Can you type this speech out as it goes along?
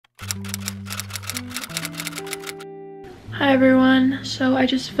Hi everyone, so I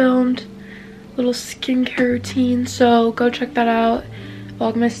just filmed a little skincare routine, so go check that out.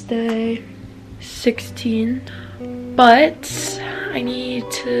 Vlogmas day 16. But I need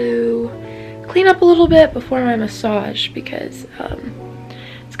to clean up a little bit before my massage because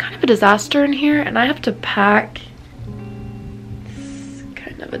it's kind of a disaster in here and I have to pack. It's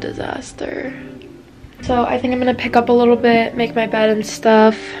kind of a disaster. So I think I'm gonna pick up a little bit, make my bed and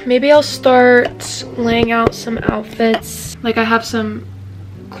stuff. Maybe I'll start laying out some outfits. Like I have some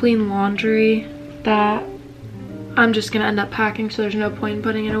clean laundry that I'm just gonna end up packing, so there's no point in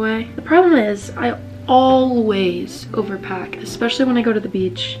putting it away. The problem is I always overpack, especially when I go to the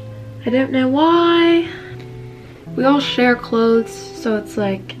beach. I don't know why. We all share clothes, so it's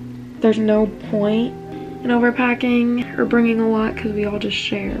like there's no point in overpacking or bringing a lot because we all just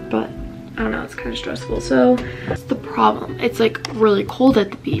share, but I don't know, it's kind of stressful. So that's the problem. It's like really cold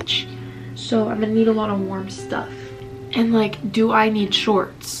at the beach, so I'm gonna need a lot of warm stuff. And like, do I need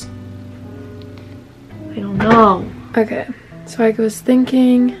shorts? I don't know. Okay, so I was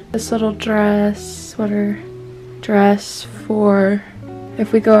thinking this little sweater dress for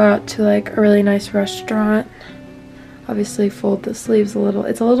if we go out to like a really nice restaurant. Obviously fold the sleeves a little.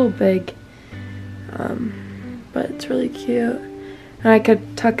 It's a little big, but it's really cute. And I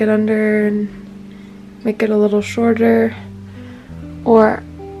could tuck it under and make it a little shorter, or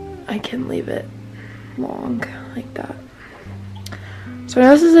I can leave it long like that. So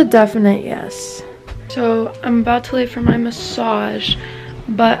this is a definite yes. So I'm about to leave for my massage,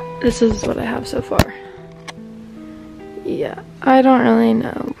 but this is what I have so far. Yeah, I don't really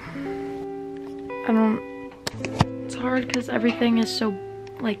know. It's hard because everything is so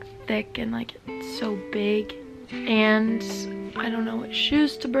like thick and like it's so big, and I don't know what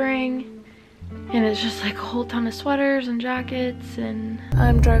shoes to bring, and it's just like a whole ton of sweaters and jackets. And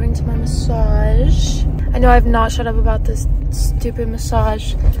I'm driving to my massage. I know I've not shut up about this stupid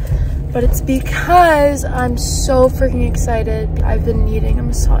massage, but it's because I'm so freaking excited. I've been needing a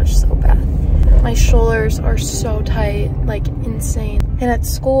massage so bad. My shoulders are so tight, like insane. And at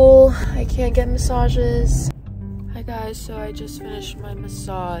school, I can't get massages. Hi guys, so I just finished my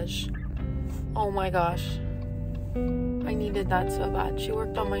massage. Oh my gosh. I needed that so bad. She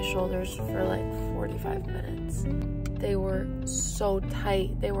worked on my shoulders for like 45 minutes. They were so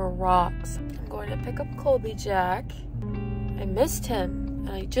tight. They were rocks. I'm going to pick up Colby Jack. I missed him, and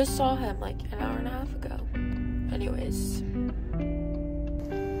I just saw him like an hour and a half ago. Anyways.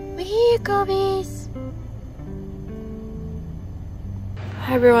 We're here, Colby's.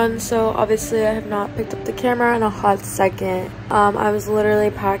 Hi everyone, so obviously I have not picked up the camera in a hot second. I was literally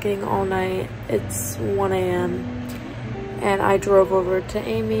packing all night. It's 1 a.m. and I drove over to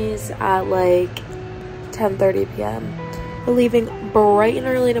Amy's at like 10:30 p.m. We're leaving bright and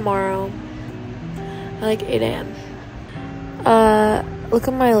early tomorrow at like 8 a.m. Look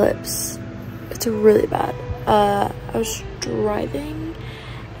at my lips. It's really bad. I was driving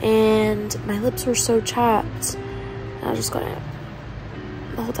and my lips were so chapped. And I just got it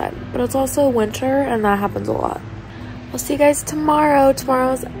the whole time. But it's also winter and that happens a lot. I'll see you guys tomorrow.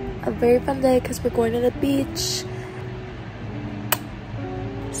 Tomorrow's a very fun day because we're going to the beach.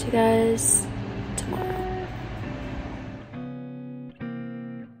 See you guys.